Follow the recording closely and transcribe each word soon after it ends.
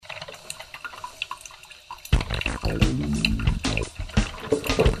Good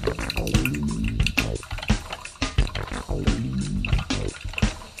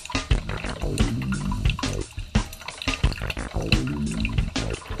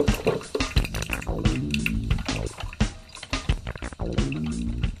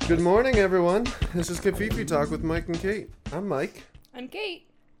morning, everyone. This is Kafifi Talk with Mike and Kate. I'm Mike. I'm Kate.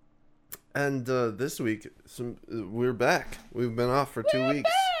 And this week, we're back. We've been off for 2 weeks.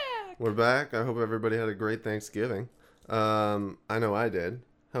 Back! We're back. I hope everybody had a great Thanksgiving. I know I did.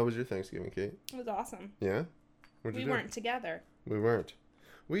 How was your Thanksgiving, Kate? It was awesome. Yeah? What'd you We do? weren't together. We weren't.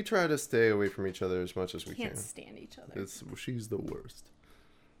 We try to stay away from each other as much as we Can't can. stand each other. She's the worst.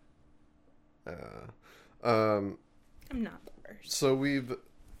 I'm not the worst. So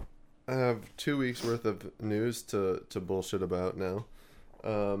I have 2 weeks worth of news to bullshit about now.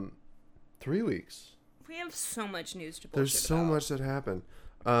 3 weeks. We have so much news to bullshit There's so about. much that happened.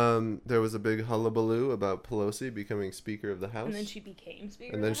 There was a big hullabaloo about Pelosi becoming Speaker of the House. And then she became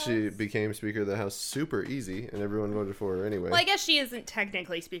Speaker And of then the she House. became Speaker of the House super easy, and everyone voted for her anyway. Well, I guess she isn't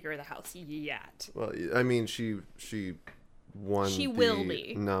technically Speaker of the House yet. Well, I mean, she won She the will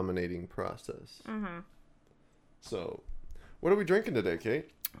be. nominating process. Mm-hmm. So, what are we drinking today,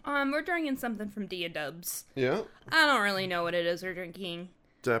 Kate? We're drinking something from Dia Dubs. Yeah? I don't really know what it is we're drinking.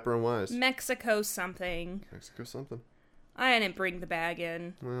 Dapper and Wise. Mexico something. Mexico something. I didn't bring the bag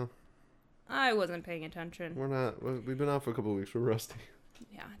in. Well, I wasn't paying attention. we're not. We've been off for a couple of weeks. We're rusty.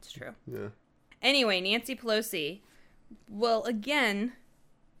 Yeah, it's true. Yeah. Anyway, Nancy Pelosi will again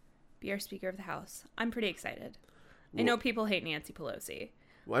be our Speaker of the House. I'm pretty excited. I know people hate Nancy Pelosi.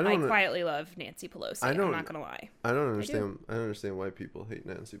 Well, I quietly love Nancy Pelosi. I'm not going to lie. I don't understand. I don't understand why people hate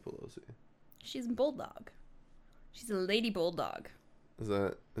Nancy Pelosi. She's a bulldog. She's a lady bulldog. Is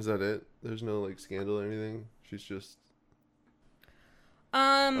that it? There's no like scandal or anything. She's just.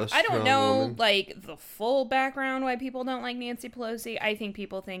 I don't strong know woman. like the full background why people don't like Nancy Pelosi. I think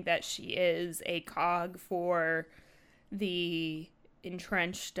people think that she is a cog for the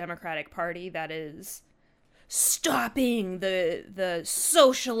entrenched Democratic Party that is stopping the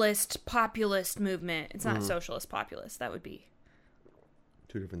socialist populist movement. It's not socialist populist. That would be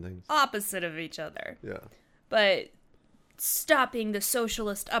Two different things. opposite of each other. Yeah. But stopping the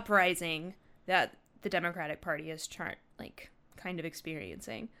socialist uprising that the Democratic Party is kind of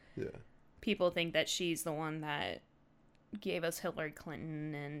experiencing. Yeah. People think that she's the one that gave us Hillary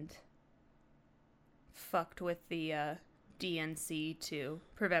Clinton and fucked with the DNC to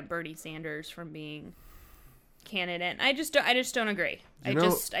prevent Bernie Sanders from being candidate. I just don't agree. I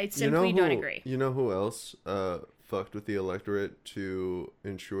simply don't agree. You know who else fucked with the electorate to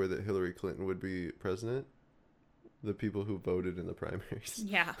ensure that Hillary Clinton would be president? The people who voted in the primaries.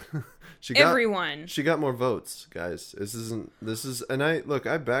 Yeah. Everyone. She got more votes, guys.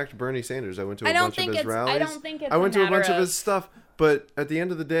 I backed Bernie Sanders. I went to a bunch of his rallies. I don't think it's I went to a bunch of of his stuff. But at the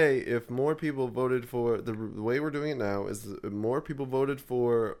end of the day, if more people voted for the way we're doing it now is more people voted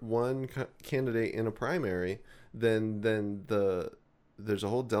for one candidate in a primary, then there's a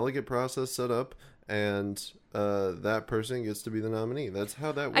whole delegate process set up, and that person gets to be the nominee. That's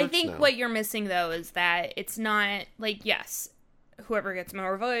how that works. I think what you're missing though is that it's not like, yes, whoever gets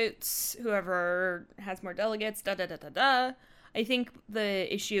more votes, whoever has more delegates, da da da da da. I think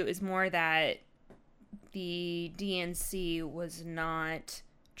the issue is more that the DNC was not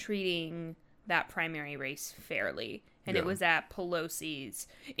treating that primary race fairly. And Yeah. it was at Pelosi's.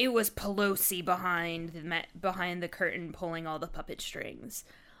 It was Pelosi behind the curtain pulling all the puppet strings.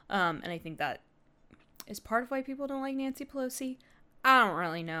 And I think that is part of why people don't like Nancy Pelosi. I don't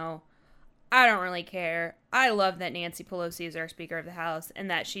really know. I don't really care. I love that Nancy Pelosi is our Speaker of the House and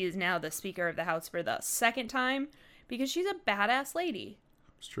that she is now the Speaker of the House for the second time because she's a badass lady.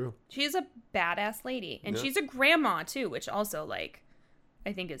 It's true. She's a badass lady. And Yeah. she's a grandma, too, which also, I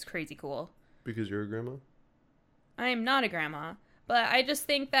think is crazy cool. Because you're a grandma? I am not a grandma, but I just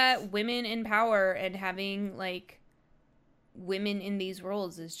think that women in power and having, women in these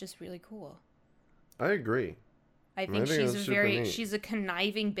roles is just really cool. I agree. I think that's super neat. she's a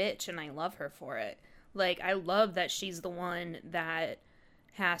conniving bitch, and I love her for it. I love that she's the one that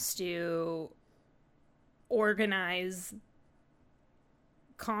has to organize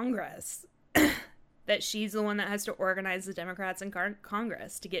Congress. That she's the one that has to organize the Democrats in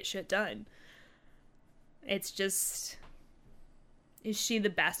Congress to get shit done. It's just... Is she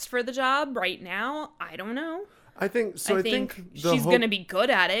the best for the job right now? I don't know. I think she's going to be good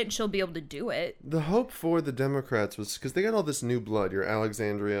at it and she'll be able to do it. The hope for the Democrats was because they got all this new blood. Your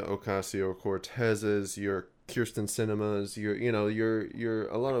Alexandria Ocasio-Cortez's, your Kirsten Sinema's, your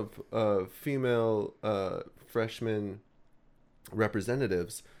a lot of female freshman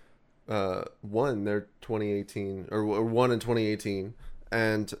representatives won their 2018 or won in 2018,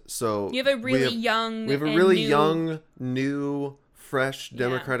 and so You have a really young. we have a and really new, young, new, fresh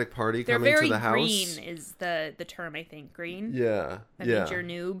Democratic Party They're coming very to the House. green is the term, I think. Green. Yeah, That yeah. means you're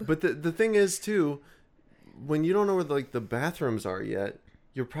noob. But the thing is too, when you don't know where the bathrooms are yet,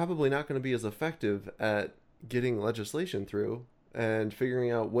 you're probably not going to be as effective at getting legislation through and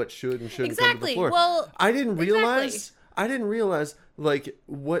figuring out what should and shouldn't come to the Exactly. floor. Well, I didn't realize. exactly. I didn't realize like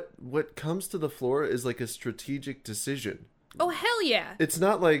what comes to the floor is like a strategic decision. Oh hell yeah! It's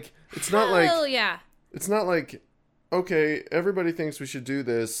not like Hell yeah! it's not like, okay, everybody thinks we should do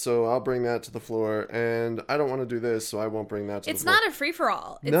this, so I'll bring that to the floor, and I don't want to do this, so I won't bring that to It's the floor. not a free for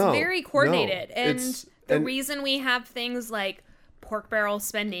all. It's No, very coordinated, no. and the and- reason we have things like pork barrel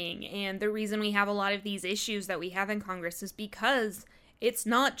spending, and the reason we have a lot of these issues that we have in Congress is because it's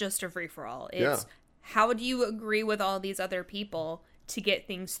not just a free for all. It's Yeah. how do you agree with all these other people to get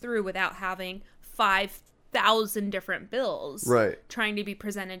things through without having 5,000 different bills Right. trying to be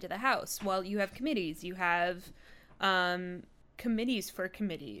presented to the House? Well, you have committees, you have committees for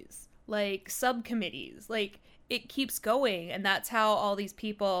committees, like subcommittees, like it keeps going, and that's how all these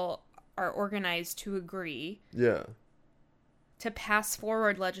people are organized to agree Yeah. to pass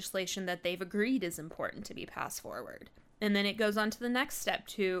forward legislation that they've agreed is important to be passed forward. And then it goes on to the next step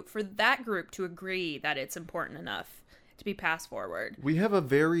for that group to agree that it's important enough to be passed forward. We have a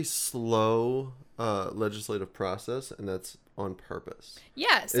very slow legislative process, and that's on purpose.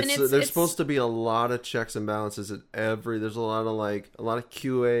 Yes, and There's supposed to be a lot of checks and balances at there's a lot of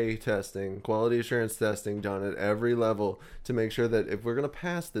QA testing, quality assurance testing done at every level to make sure that if we're going to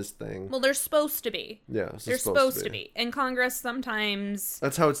pass this thing, well, they're supposed to be. yeah, it's They're supposed to be. And Congress sometimes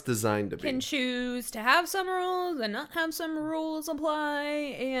That's how it's designed to be. can choose to have some rules and not have some rules apply,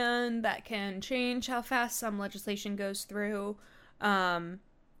 and that can change how fast some legislation goes through.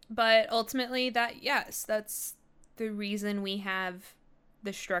 But ultimately, that's the reason we have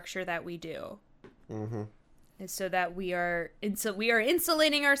the structure that we do. Mm-hmm. Is so that we are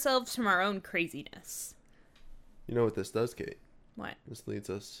insulating ourselves from our own craziness. You know what this does, Kate? What? This leads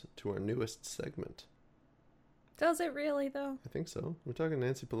us to our newest segment. Does it really, though? I think so. We're talking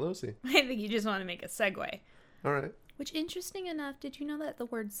Nancy Pelosi. I think you just want to make a segue. All right. Which, interesting enough, did you know that the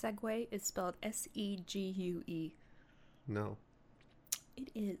word segue is spelled S-E-G-U-E? No, It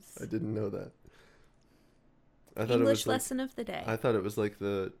is. I didn't know that. I thought English it was lesson of the day. I thought it was like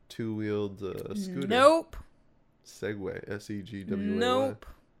the two-wheeled scooter. Nope. Segway. S-E-G-W-A-Y. Nope.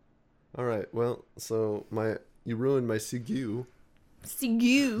 All right. Well, so you ruined my Sigu.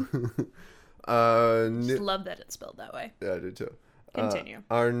 Sigu. New, Just love that it's spelled that way. yeah, I do too. Continue.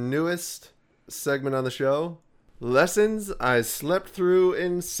 Our newest segment on the show: lessons I slept through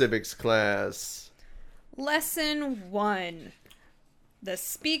in civics class. Lesson 1. The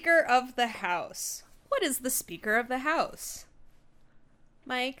Speaker of the House. What is the Speaker of the House?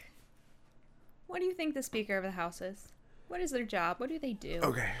 Mike, what do you think the Speaker of the House is? What is their job? What do they do?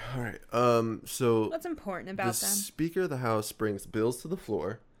 Okay. All right. So What's important about the them? Speaker of the House brings bills to the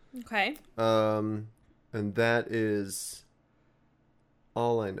floor. Okay. And that is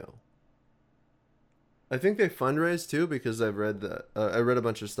all I know. I think they fundraise too, because I've read that. I read a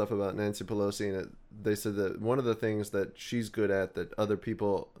bunch of stuff about Nancy Pelosi, and they said that one of the things that she's good at that other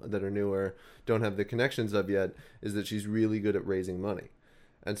people that are newer don't have the connections of yet is that she's really good at raising money.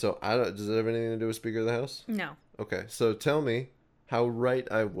 And so, does it have anything to do with Speaker of the House? No. Okay, so tell me how right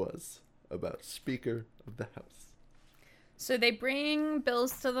I was about Speaker of the House. So they bring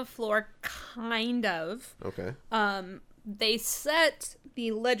bills to the floor, kind of. Okay. They set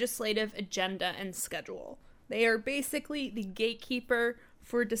the legislative agenda and schedule. They are basically the gatekeeper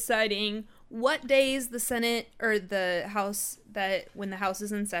for deciding what days the Senate or the House, that when the House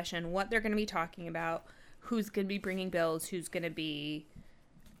is in session, what they're going to be talking about, who's going to be bringing bills, who's going to be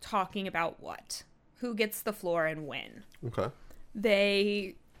talking about what, who gets the floor and when. Okay.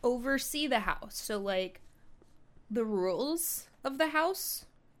 They oversee the House. So, like, the rules of the House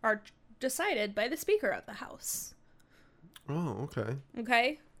are decided by the Speaker of the House. Oh, okay.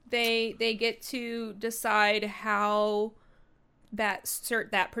 Okay? They get to decide how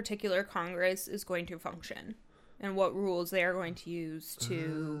that particular Congress is going to function and what rules they are going to use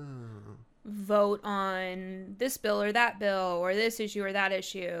to vote on this bill or that bill or this issue or that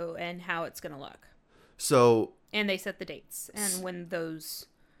issue and how it's going to look. So And they set the dates and when those...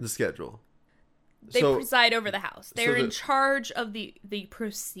 the schedule. They preside over the House. They're so in charge of the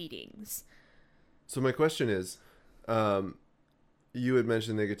proceedings. So my question is, you had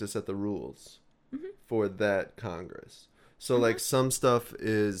mentioned they get to set the rules for that Congress. So like some stuff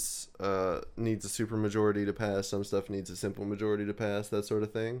is needs a supermajority to pass, some stuff needs a simple majority to pass, that sort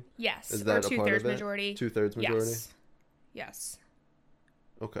of thing. Yes, Is that or a part of 2/3 it? majority. 2/3 majority. Yes.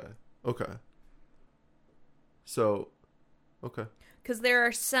 Okay. So, okay. Because there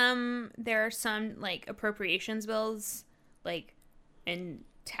are some like appropriations bills, like, and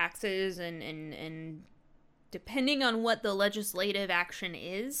taxes and depending on what the legislative action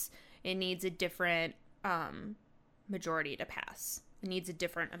is, it needs a different majority to pass. It needs a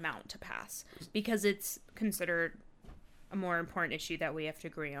different amount to pass because it's considered a more important issue that we have to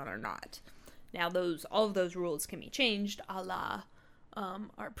agree on or not. Now, all of those rules can be changed, a la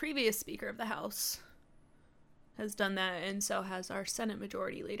our previous Speaker of the House has done that, and so has our Senate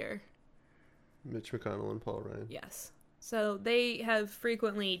Majority Leader. Mitch McConnell and Paul Ryan. Yes. So they have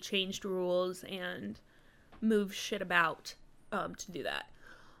frequently changed rules and moved shit about to do that.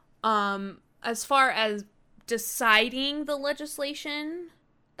 As far as deciding the legislation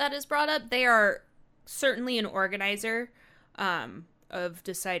that is brought up, they are certainly an organizer of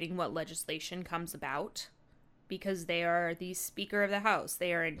deciding what legislation comes about, because they are the Speaker of the House.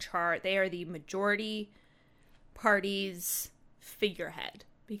 They are in charge. They are the majority party's figurehead,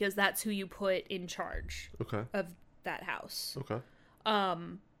 because that's who you put in charge of that house. Okay.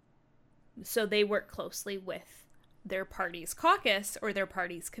 So they work closely with their party's caucus or their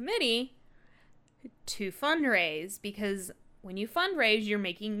party's committee to fundraise, because when you fundraise,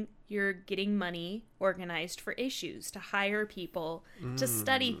 you're getting money organized for issues, to hire people to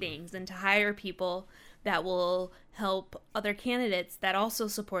study things, and to hire people that will help other candidates that also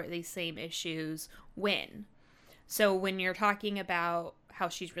support these same issues win. So when you're talking about how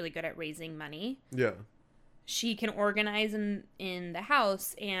she's really good at raising money, yeah, she can organize in the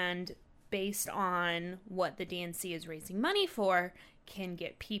House, and based on what the DNC is raising money for, can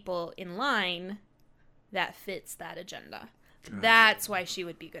get people in line that fits that agenda. That's why she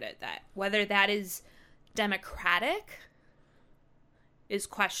would be good at that. Whether that is democratic is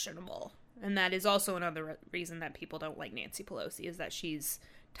questionable. And that is also another reason that people don't like Nancy Pelosi, is that she's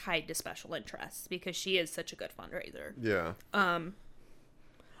tied to special interests, because she is such a good fundraiser. Yeah.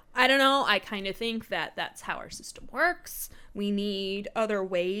 I don't know. I kind of think that that's how our system works. We need other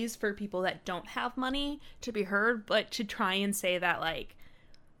ways for people that don't have money to be heard, but to try and say that, like,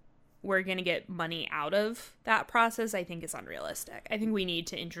 we're going to get money out of that process, I think is unrealistic. I think we need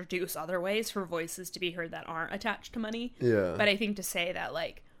to introduce other ways for voices to be heard that aren't attached to money. Yeah. But I think to say that,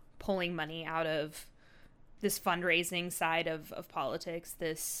 like, pulling money out of this fundraising side of politics,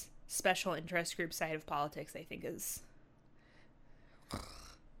 this special interest group side of politics, I think is...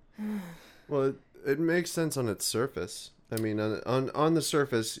 Well, it makes sense on its surface. I mean, on the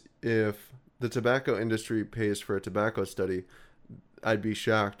surface, if the tobacco industry pays for a tobacco study, I'd be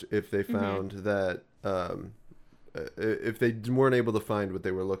shocked if they found that, if they weren't able to find what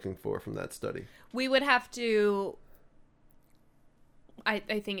they were looking for from that study. We would have to... I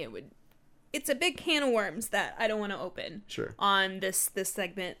think it would... It's a big can of worms that I don't want to open. Sure. On this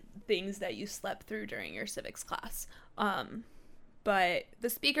segment, things that you slept through during your civics class. But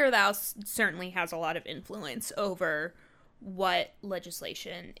the Speaker of the House certainly has a lot of influence over what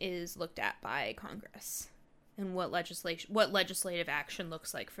legislation is looked at by Congress, and what legislative action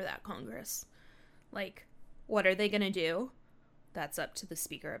looks like for that Congress. Like, what are they going to do? That's up to the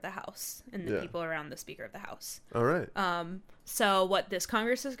Speaker of the House and the people around the Speaker of the House. All right. So what this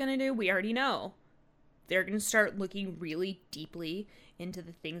Congress is going to do, we already know. They're going to start looking really deeply into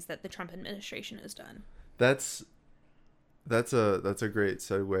the things that the Trump administration has done. That's a great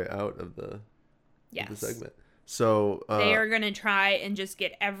segue out of the segment. So they are going to try and just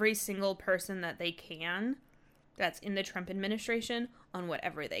get every single person that they can that's in the Trump administration on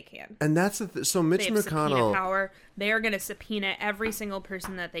whatever they can. And that's so Mitch they have McConnell power. They are going to subpoena every single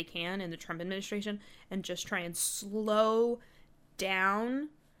person that they can in the Trump administration and just try and slow down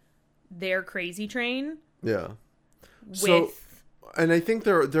their crazy train. Yeah. And I think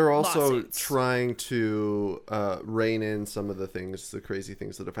they're also lawsuits. trying to rein in some of the crazy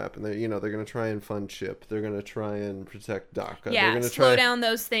things that have happened. They're going to try and fund CHIP. They're going to try and protect DACA. Yeah, they're going to slow down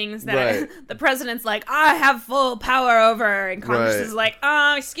those things that the president's like, I have full power over, and Congress is like,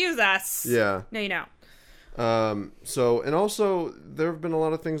 excuse us. Yeah. No, you don't. And also there have been a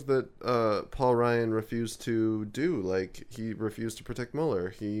lot of things that Paul Ryan refused to do. Like, he refused to protect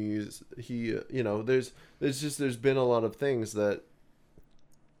Mueller. There's been a lot of things that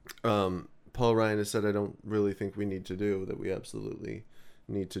Paul Ryan has said, I don't really think we need to do, that we absolutely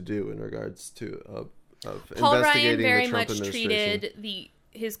need to do in regards to of Paul investigating Ryan very the Trump much administration. treated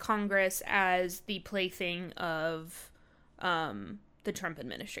his Congress as the plaything of the Trump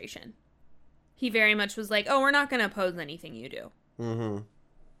administration. he very much was like, "Oh, we're not going to oppose anything you do. Mm-hmm.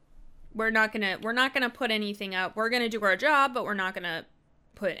 We're not gonna put anything up. We're gonna do our job, but we're not gonna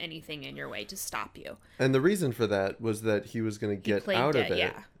put anything in your way to stop you." And the reason for that was that he was going to get out of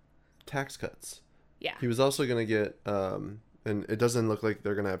it tax cuts. Yeah. He was also going to get, and it doesn't look like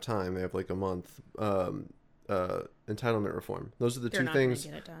they're going to have time. They have like a month. Entitlement reform. Those are the two things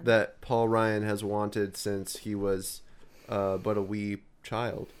that Paul Ryan has wanted since he was but a wee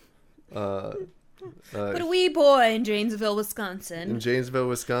child. But a wee boy in Janesville, Wisconsin.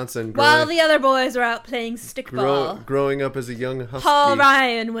 While the other boys were out playing stickball. Growing up as a young husky. Paul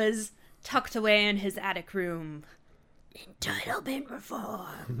Ryan was tucked away in his attic room. Entitlement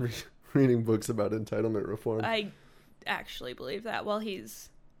reform. Reading books about entitlement reform. I actually believe that while he's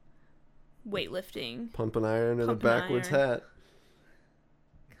weightlifting. Pumping iron in a backwards hat.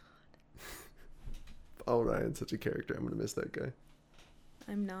 God. Paul Ryan's such a character. I'm going to miss that guy.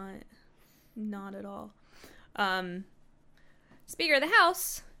 I'm not. Not at all. Speaker of the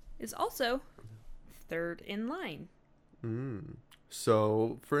House is also third in line.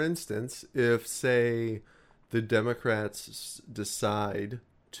 So, for instance, if, say, the Democrats decide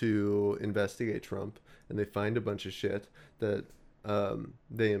to investigate Trump and they find a bunch of shit that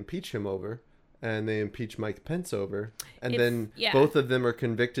they impeach him over, and they impeach Mike Pence over, and then both of them are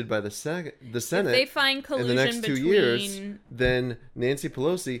convicted by the Senate. If they find collusion in the next 2 years, then Nancy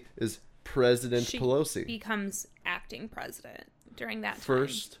Pelosi is Pelosi. Becomes acting president during that time.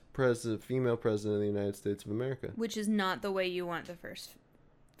 First female president of the United States of America. Which is not the way you want the first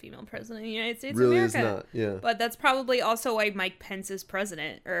female president of the United States really of America. Really is not, yeah. But that's probably also why Mike Pence is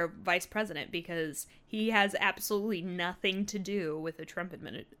president, or vice president, because he has absolutely nothing to do with the Trump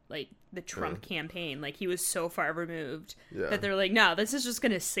the Trump campaign. Like, he was so far removed that they're like, no, this is just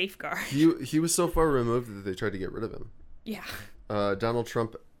going to safeguard. He was so far removed that they tried to get rid of him. Yeah. Donald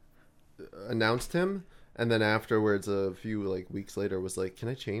Trump announced him, and then afterwards, a few weeks later, was like, "Can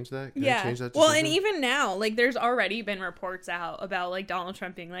I change that? Can I change that decision?" Well, and even now, there's already been reports out about Donald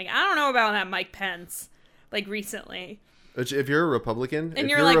Trump being like, "I don't know about that Mike Pence," recently. If you're a Republican, and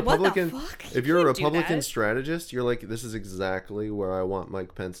you're like, "What the fuck?" If you're a Republican strategist, you're like, "This is exactly where I want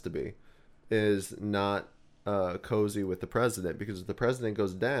Mike Pence to be," is not cozy with the president, because if the president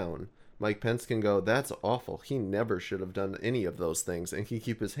goes down, Mike Pence can go, "That's awful. He never should have done any of those things," and he can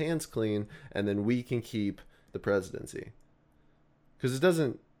keep his hands clean, and then we can keep the presidency. Because it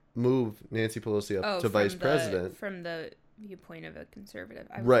doesn't move Nancy Pelosi up to vice president. From the viewpoint of a conservative.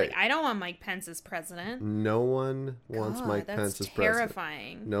 I was right. I don't want Mike Pence as president. No one wants Mike Pence as president.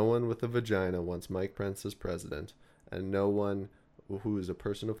 Terrifying. No one with a vagina wants Mike Pence as president, and no one who is a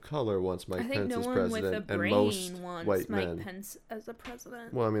person of color wants Mike Pence as president, and most white men. Mike Pence as a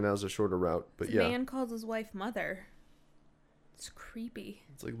president. Well, I mean, that was a shorter route, but the man calls his wife mother. It's creepy.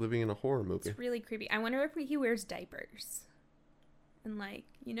 It's like living in a horror movie. It's really creepy. I wonder if he wears diapers. And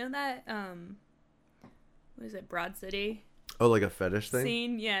that what is it, Broad City? Oh, like a fetish thing?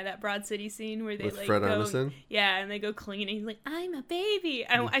 Scene? Yeah, that Broad City scene where they with Fred Armisen? Yeah, and they go clean, and he's like, "I'm a baby."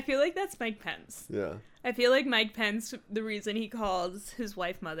 I feel like that's Mike Pence. Yeah. I feel like Mike Pence, the reason he calls his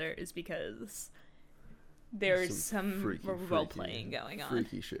wife mother is because there's some role-playing going on.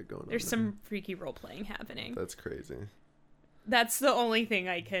 Freaky shit going on. There's some freaky role-playing happening. That's crazy. That's the only thing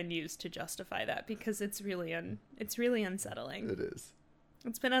I can use to justify that, because it's really unsettling. It is.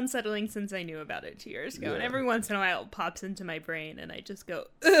 It's been unsettling since I knew about it 2 years ago, and every once in a while it pops into my brain, and I just go,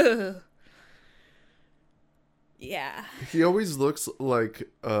 ugh. Yeah. He always looks like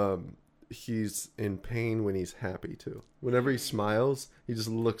he's in pain when he's happy, too. Whenever he smiles, he just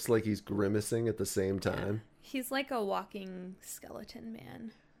looks like he's grimacing at the same time. Yeah. He's like a walking skeleton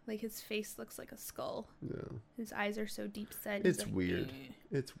man. His face looks like a skull. Yeah. His eyes are so deep set. It's weird.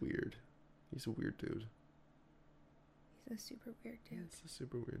 It's weird. He's a weird dude. He's a super weird dude. It's a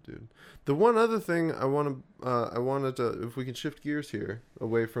super weird dude. The one other thing I wanted to, if we can shift gears here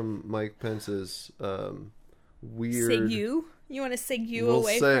away from Mike Pence's weird. Segue? You want to segue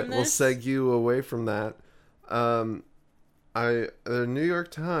away from this? We'll segue away from that. The New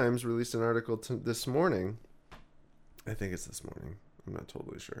York Times released an article this morning. I think it's this morning. I'm not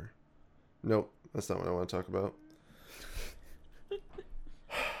totally sure. Nope, that's not what I want to talk about.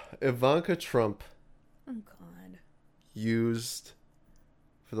 Ivanka Trump. Oh, God. Used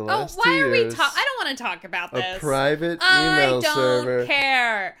for the last 2 years. Why are we I don't want to talk about this. A private email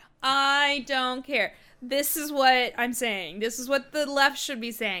server. I don't care. This is what I'm saying. This is what the left should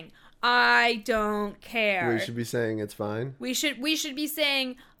be saying. I don't care. We should be saying it's fine. We should be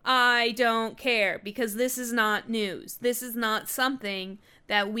saying I don't care, because this is not news. This is not something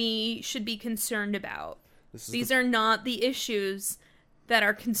that we should be concerned about. These are not the issues that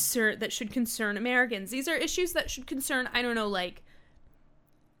are that should concern Americans. These are issues that should concern, I don't know, like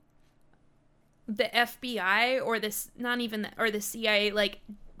the FBI or or the CIA. Like,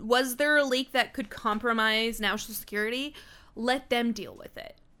 was there a leak that could compromise national security? Let them deal with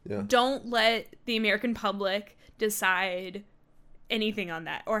it. Yeah. Don't let the American public decide anything on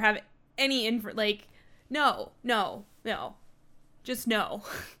that or have any no. Just no.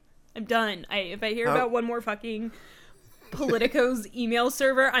 I'm done. If I hear about one more fucking Politico's email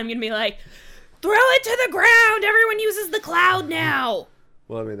server, I'm gonna be like, throw it to the ground! Everyone uses the cloud now!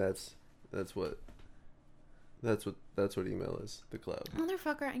 Well, I mean, that's what email is, the cloud.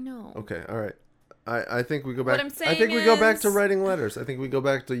 Motherfucker, I know. Okay, all right. I think we go back. What I'm saying I think we go back to writing letters. I think we go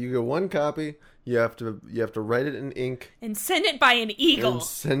back to, you get one copy, you have to write it in ink and send it by an eagle.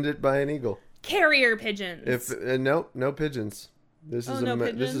 Carrier pigeons. No pigeons. This is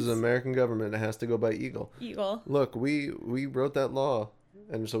this is American government. It has to go by eagle. Look, we wrote that law,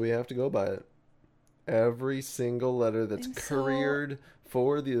 and so we have to go by it. Every single letter that's couriered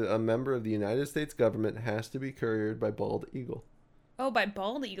for a member of the United States government has to be couriered by bald eagle. Oh, by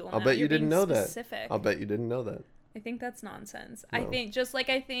bald eagle. I'll bet you didn't know that. I'll bet you didn't know that. I think that's nonsense. No. I think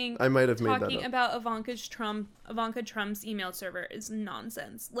I might have made that up. Talking about Ivanka Trump's email server is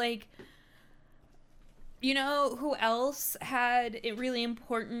nonsense. Like, you know who else had really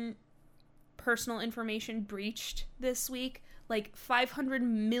important personal information breached this week? Like 500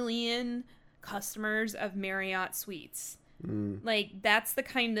 million customers of Marriott Suites. Like, that's the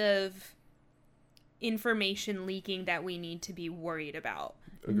kind of information leaking that we need to be worried about.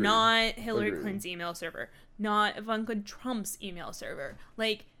 Agreed. Not Hillary Clinton's email server. Not Ivanka Trump's email server.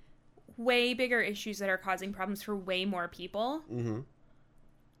 Like, way bigger issues that are causing problems for way more people. Mm-hmm.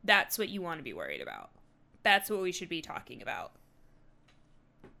 That's what you want to be worried about. That's what we should be talking about.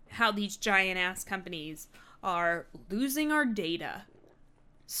 How these giant-ass companies are losing our data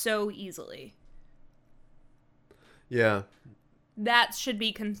so easily. Yeah. That should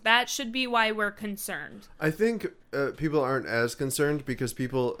be why we're concerned. I think people aren't as concerned because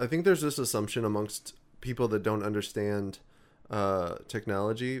I think there's this assumption amongst people that don't understand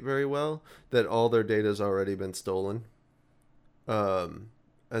technology very well that all their data's already been stolen.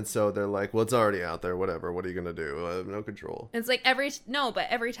 And so they're like, well, it's already out there, whatever. What are you going to do? I have no control. It's like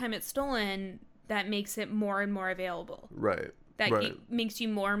every time it's stolen, that makes it more and more available. Right. That makes you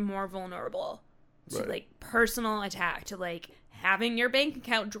more and more vulnerable to like personal attack, to like having your bank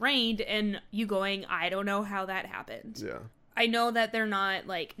account drained and you going, I don't know how that happened. Yeah. I know that they're not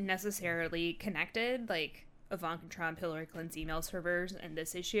like necessarily connected, like Ivanka Trump, Hillary Clinton's email servers and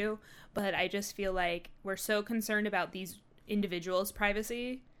this issue, but I just feel like we're so concerned about these individuals'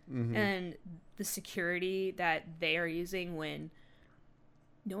 privacy and the security that they are using when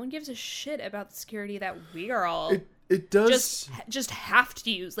no one gives a shit about the security that we are all it does just have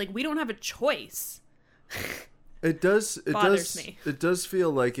to use. Like, we don't have a choice. It bothers me. It does feel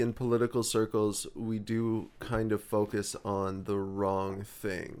like in political circles we do kind of focus on the wrong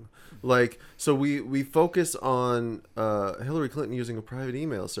thing. Like, so we focus on Hillary Clinton using a private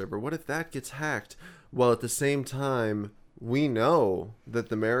email server. What if that gets hacked? While at the same time, we know that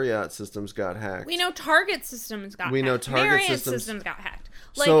the Marriott systems got hacked. We know Target systems got hacked. We know Target Marriott systems got hacked.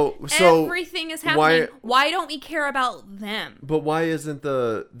 Like, so everything is happening. Why don't we care about them? But why isn't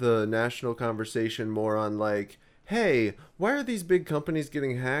the national conversation more on like, hey, why are these big companies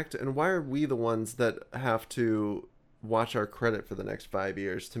getting hacked, and why are we the ones that have to watch our credit for the next 5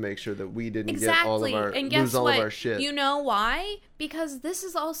 years to make sure that we didn't get all of our lose all of our shit? You know why? Because this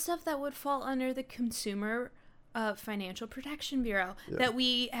is all stuff that would fall under the Consumer Financial Protection Bureau that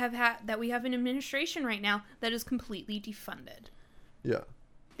we have an administration right now that is completely defunded. Yeah.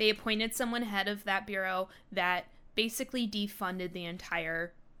 They appointed someone head of that bureau that basically defunded the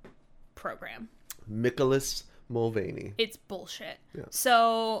entire program. Nicholas Mulvaney. It's bullshit. Yeah.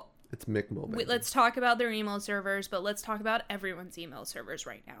 So it's Mick Mulvaney. Let's talk about their email servers, but let's talk about everyone's email servers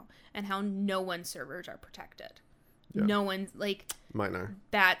right now and how no one's servers are protected. Yeah. No one's like mine are.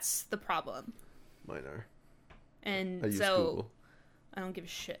 That's the problem. Mine are. And so Google. I don't give a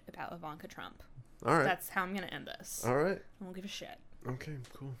shit about Ivanka Trump. All right. That's how I'm going to end this. All right. I don't give a shit. Okay,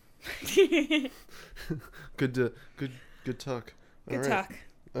 cool. Good talk. Good talk.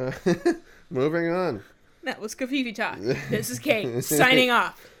 Moving on. That was Kafifi Talk. This is Kate signing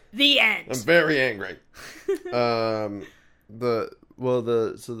off. The end. I'm very angry. The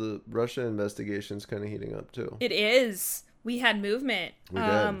Russia investigation's kind of heating up too. It is. We had movement. We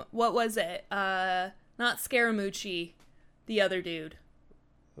did. What was it? Not Scaramucci, the other dude.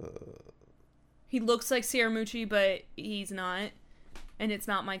 He looks like Scaramucci, but he's not. And it's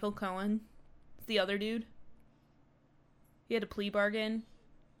not Michael Cohen. It's the other dude. He had a plea bargain,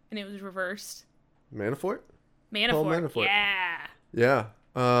 and it was reversed. Manafort? Manafort. Paul Manafort. Yeah. Yeah.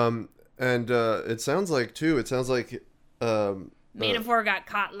 And it sounds like Manafort got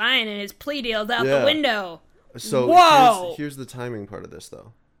caught lying, and his plea deal's out Yeah. the window. So Whoa! here's the timing part of this,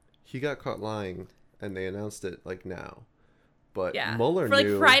 though. He got caught lying, and they announced it like now. But Yeah. Mueller For like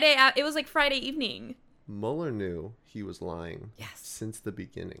knew Friday, it was like Friday evening. Mueller knew he was lying Yes. since the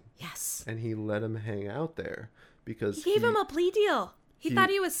beginning, Yes. and he let him hang out there because He gave him a plea deal. He he- thought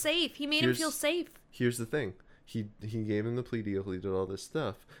he was safe. He made him here's- feel safe. Here's the thing. He gave him the plea deal. He did all this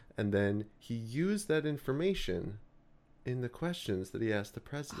stuff, and then he used that information in the questions that he asked the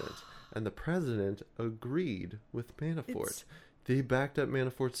president, and the president agreed with Manafort. They backed up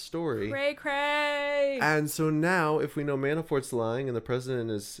Manafort's story. Cray cray. And so now, if we know Manafort's lying and the president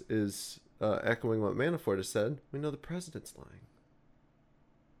is echoing what Manafort has said, we know the president's lying.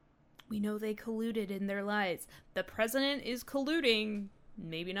 We know they colluded in their lies. The president is colluding,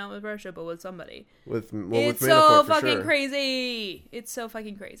 maybe not with Russia, but with somebody. With It's Manafort so for fucking sure. crazy. It's so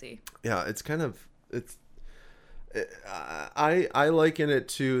fucking crazy. Yeah, I liken it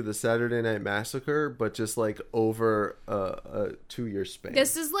to the Saturday Night Massacre, but just like over a 2-year span.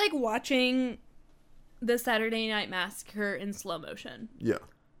 This is like watching the Saturday Night Massacre in slow motion. Yeah.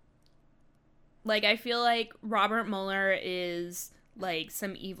 Like, I feel like Robert Mueller is like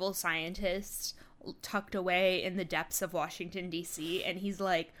some evil scientist tucked away in the depths of Washington, D.C., and he's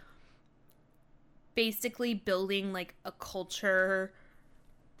like basically building like a culture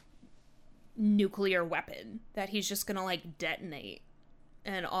nuclear weapon that he's just gonna like detonate,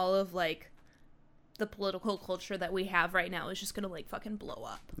 and all of like the political culture that we have right now is just gonna like fucking blow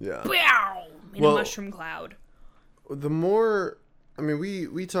up. Yeah. Bow! In a mushroom cloud. The more, I mean,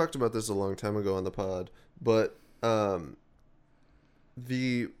 we talked about this a long time ago on the pod, but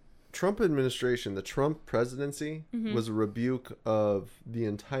the Trump administration, the Trump presidency, was a rebuke of the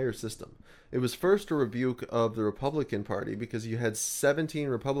entire system. It was first a rebuke of the Republican Party because you had 17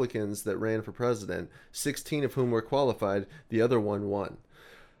 Republicans that ran for president, 16 of whom were qualified, the other one won.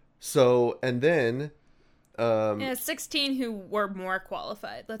 So, and then... 16 who were more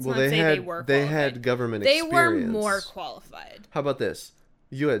qualified. Let's well, not say they were qualified. They had government They experience. were more qualified. How about this?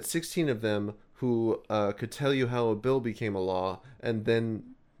 You had 16 of them who could tell you how a bill became a law, and then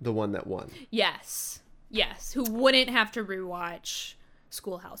the one that won. Yes. Who wouldn't have to rewatch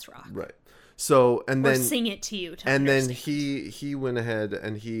Schoolhouse Rock. Right. So, and Or then sing it to you to and understand. then he went ahead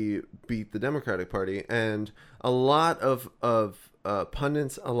and he beat the Democratic Party, and a lot of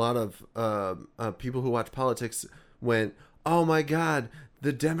pundits, a lot of people who watch politics went, "Oh my God,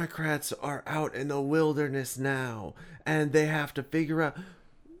 the Democrats are out in the wilderness now, and they have to figure out."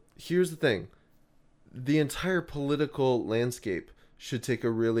 Here's the thing: the entire political landscape should take a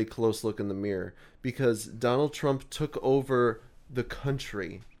really close look in the mirror, because Donald Trump took over the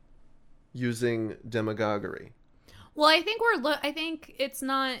country using demagoguery. Well, I think I think it's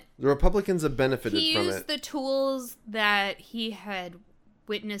not... The Republicans have benefited He from used it. the tools that he had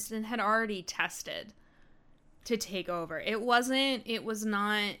witnessed and had already tested to take over. It was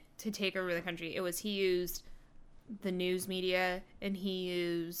not to take over the country. It was he used the news media and he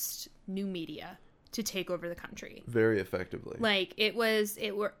used new media to take over the country. Very effectively. Like,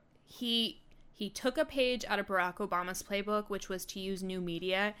 he took a page out of Barack Obama's playbook, which was to use new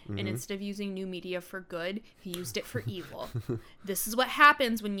media, and instead of using new media for good, he used it for evil. This is what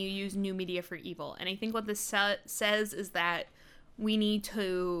happens when you use new media for evil. And I think what this says is that we need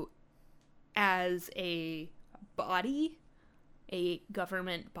to, as a body, a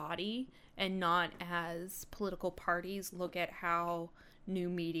government body, and not as political parties, look at how new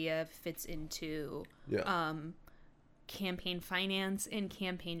media fits into campaign finance and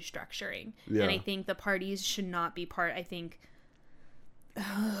campaign structuring. Yeah. And I think the parties should not be part. I think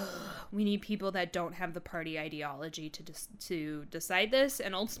we need people that don't have the party ideology to decide this,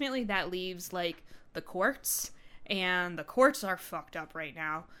 and ultimately that leaves like the courts, and the courts are fucked up right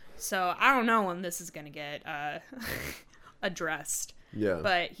now. So I don't know when this is gonna get addressed. Yeah.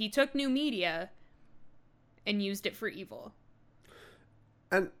 But he took new media and used it for evil.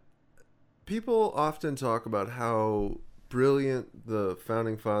 And people often talk about how brilliant the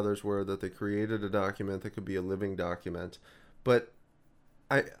founding fathers were, that they created a document that could be a living document. But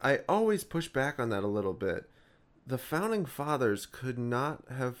I always push back on that a little bit. The founding fathers could not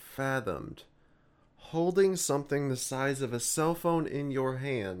have fathomed holding something the size of a cell phone in your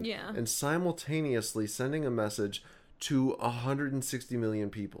hand and simultaneously sending a message to 160 million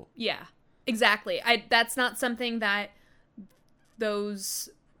people. Yeah, exactly. That's not something that those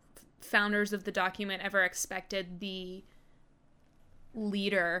founders of the document ever expected the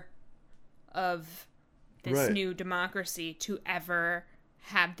leader of this Right. new democracy to ever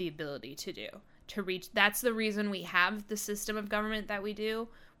have the ability to do. To reach, that's the reason we have the system of government that we do.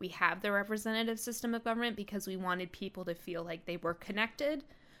 We have the representative system of government because we wanted people to feel like they were connected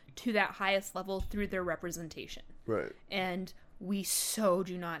to that highest level through their representation. Right. And we so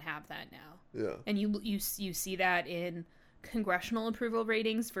do not have that now. Yeah. And you see that in congressional approval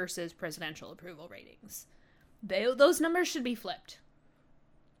ratings versus presidential approval ratings. Those numbers should be flipped.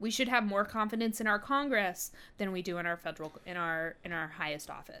 We should have more confidence in our Congress than we do in our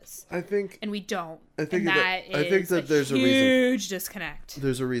highest office. I think, And we don't. I think and that, that I think is that there's a reason. huge disconnect.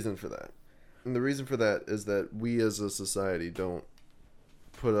 There's a reason for that. And the reason for that is that we as a society don't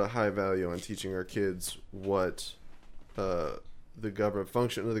put a high value on teaching our kids what the government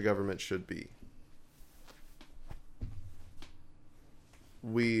function of the government should be.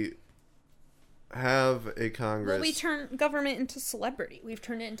 We have a Congress. Well, we turn government into celebrity. We've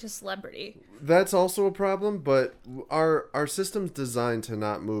turned it into celebrity. That's also a problem, but our system's designed to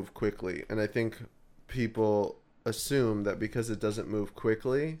not move quickly, and I think people assume that because it doesn't move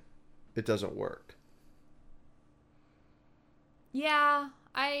quickly, it doesn't work. Yeah,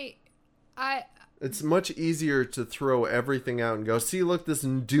 It's much easier to throw everything out and go, see, look, this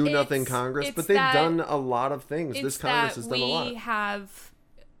do-nothing Congress, but they've done a lot of things. This Congress has done a lot. We have,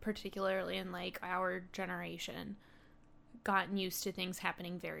 particularly in like our generation, gotten used to things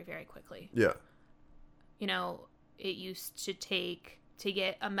happening very, very quickly. Yeah. You know, it used to take to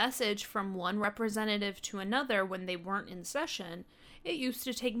get a message from one representative to another when they weren't in session. It used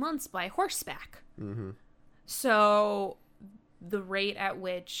to take months by horseback. Mm-hmm. So the rate at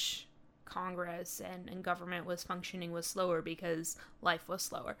which Congress and government was functioning was slower because life was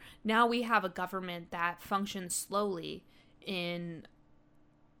slower. Now we have a government that functions slowly in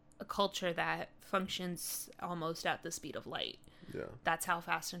a culture that functions almost at the speed of light. Yeah. That's how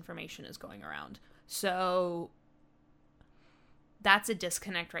fast information is going around. So that's a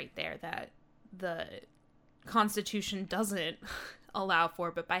disconnect right there that the Constitution doesn't allow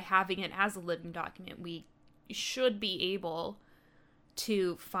for, but by having it as a living document, we should be able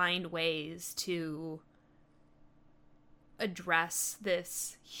to find ways to address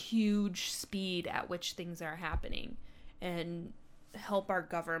this huge speed at which things are happening and help our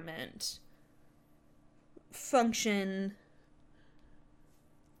government function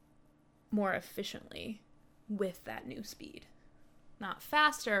more efficiently with that new speed. Not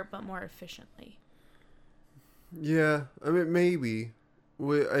faster, but more efficiently. Yeah, I mean, maybe.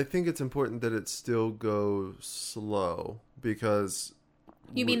 I think it's important that it still goes slow because...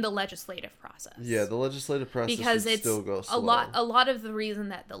 You mean the legislative process? Yeah, the legislative process because should it's still go slow. A lot of the reason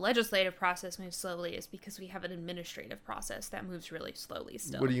that the legislative process moves slowly is because we have an administrative process that moves really slowly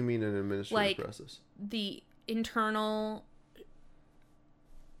still. What do you mean an administrative process? The internal...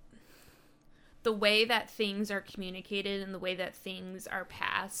 The way that things are communicated and the way that things are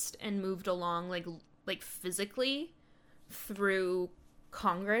passed and moved along, like physically through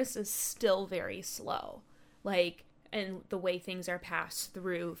Congress is still very slow. And the way things are passed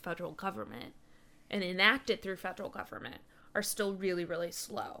through federal government and enacted through federal government are still really, really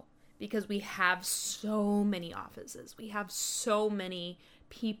slow because we have so many offices. We have so many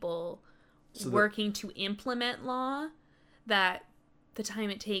people working to implement law that the time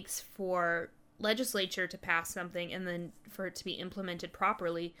it takes for legislature to pass something and then for it to be implemented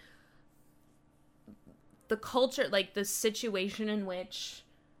properly, the culture, like the situation in which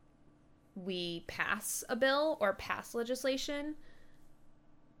we pass a bill or pass legislation,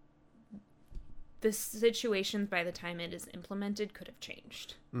 the situations by the time it is implemented could have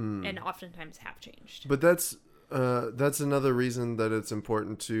changed and oftentimes have changed. But that's another reason that it's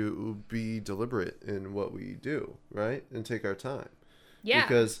important to be deliberate in what we do, right? And take our time. Yeah.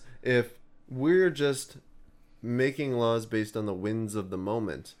 Because if we're just making laws based on the winds of the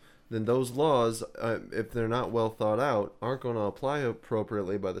moment, then those laws, if they're not well thought out, aren't going to apply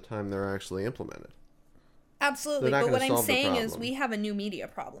appropriately by the time they're actually implemented. Absolutely. But what I'm saying is we have a new media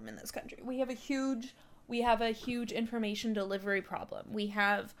problem in this country. We have a huge information delivery problem. We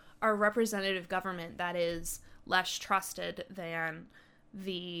have our representative government that is less trusted than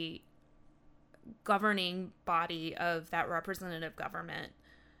the governing body of that representative government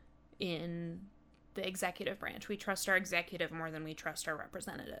in the executive branch. We trust our executive more than we trust our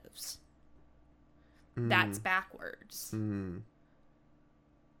representatives. That's backwards. Do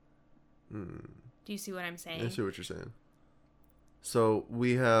you see what I'm saying? I see what you're saying. So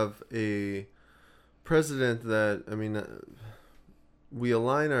we have a president that, I mean, we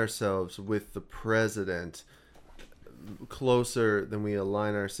align ourselves with the president closer than we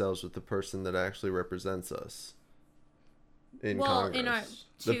align ourselves with the person that actually represents us. in Well, Congress.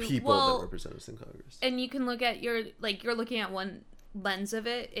 the people that represent us in Congress. And you can look at you're looking at one lens of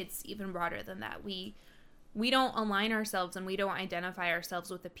it. It's even broader than that. We don't align ourselves and we don't identify ourselves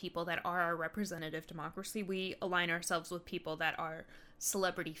with the people that are our representative democracy. We align ourselves with people that are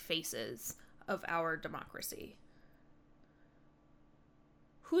celebrity faces of our democracy.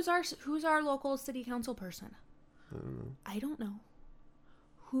 Who's our local city council person? I don't know.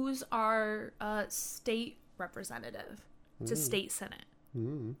 Who's our state representative to state senate?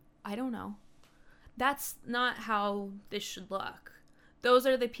 I don't know. That's not how this should look. Those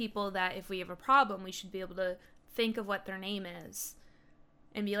are the people that if we have a problem, we should be able to think of what their name is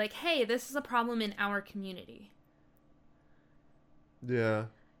and be like, hey, this is a problem in our community. Yeah.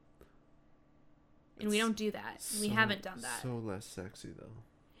 And we don't do that. We haven't done that. So less sexy, though.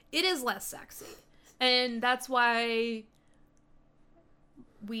 It is less sexy. And that's why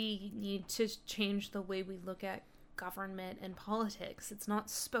we need to change the way we look at government and politics. It's not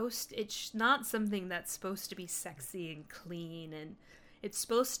something that's supposed to be sexy and clean, and it's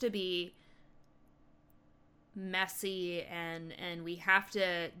supposed to be messy, and we have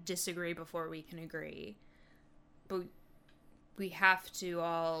to disagree before we can agree. But we have to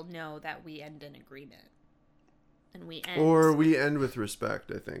all know that we end in agreement. And we end with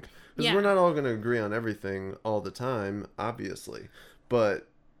respect, I think. Because we're not all going to agree on everything all the time, obviously. But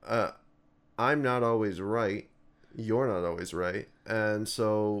I'm not always right. You're not always right. And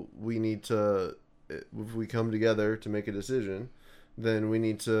so we need to, if we come together to make a decision, then we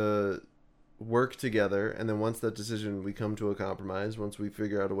need to work together. And then once that decision, we come to a compromise, once we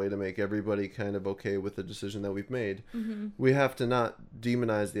figure out a way to make everybody kind of okay with the decision that we've made, we have to not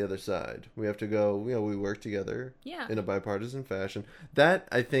demonize the other side. We have to go, we work together in a bipartisan fashion. That,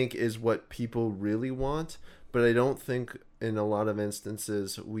 I think, is what people really want. But I don't think in a lot of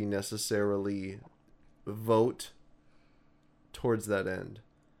instances we necessarily vote towards that end.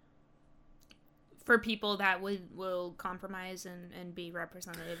 For people that will compromise and be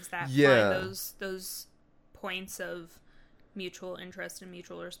representatives that find those points of mutual interest and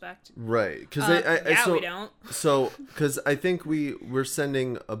mutual respect. Right. Because we don't. So, because I think we're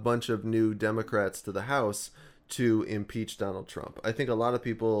sending a bunch of new Democrats to the House to impeach Donald Trump. I think a lot of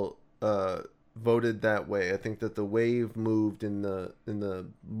people voted that way. I think that the wave moved in the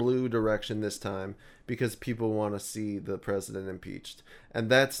blue direction this time because people want to see the president impeached, and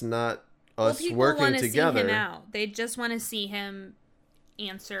that's not us working together. See him out. They just want to see him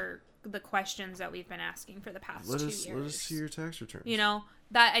answer the questions that we've been asking for the past 2 years. Let us see your tax returns.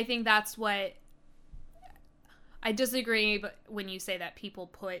 That I think that's what I disagree. But when you say that people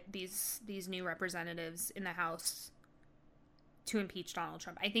put these new representatives in the House to impeach Donald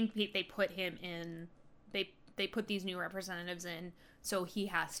Trump, I think they put him in. They put these new representatives in so he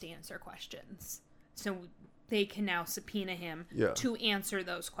has to answer questions. So they can now subpoena him to answer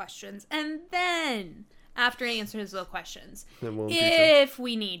those questions. And then, after he answers those questions, if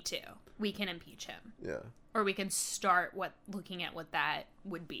we need to, we can impeach him. Yeah. Or we can start looking at what that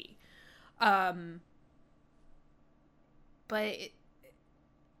would be. But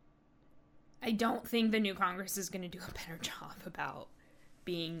I don't think the new Congress is going to do a better job about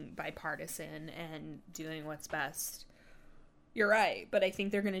being bipartisan and doing what's best. You're right, but I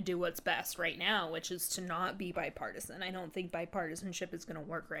think they're going to do what's best right now, which is to not be bipartisan. I don't think bipartisanship is going to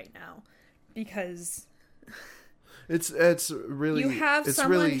work right now because it's really you have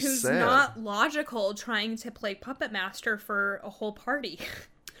someone really who's sad. Not logical trying to play puppet master for a whole party.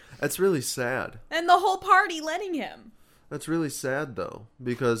 That's really sad. And the whole party letting him. That's really sad though,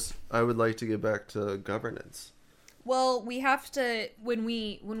 because I would like to get back to governance. Well, we have to when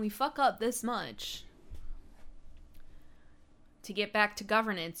we fuck up this much. To get back to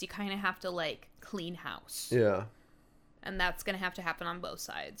governance, you kind of have to, clean house. Yeah. And that's going to have to happen on both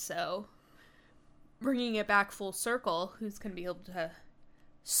sides. So, bringing it back full circle, who's going to be able to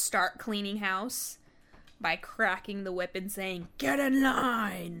start cleaning house by cracking the whip and saying, "Get in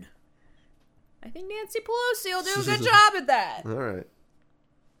line"? I think Nancy Pelosi will do a good job at that. All right.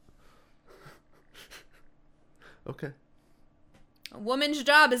 Okay. A woman's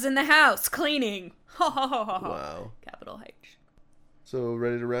job is in the house, cleaning. Wow. Capital H. So,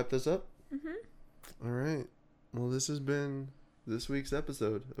 ready to wrap this up? Mm-hmm. All right. Well, this has been this week's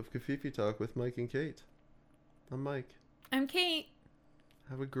episode of Kafifi Talk with Mike and Kate. I'm Mike. I'm Kate.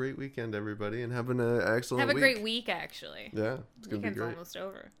 Have a great weekend, everybody, and have an excellent week. Have a great week, actually. Yeah, it's going to be great. Almost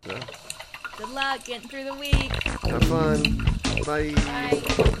over. Yeah. Good luck getting through the week. Have fun. Bye.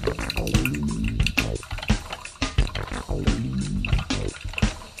 Bye.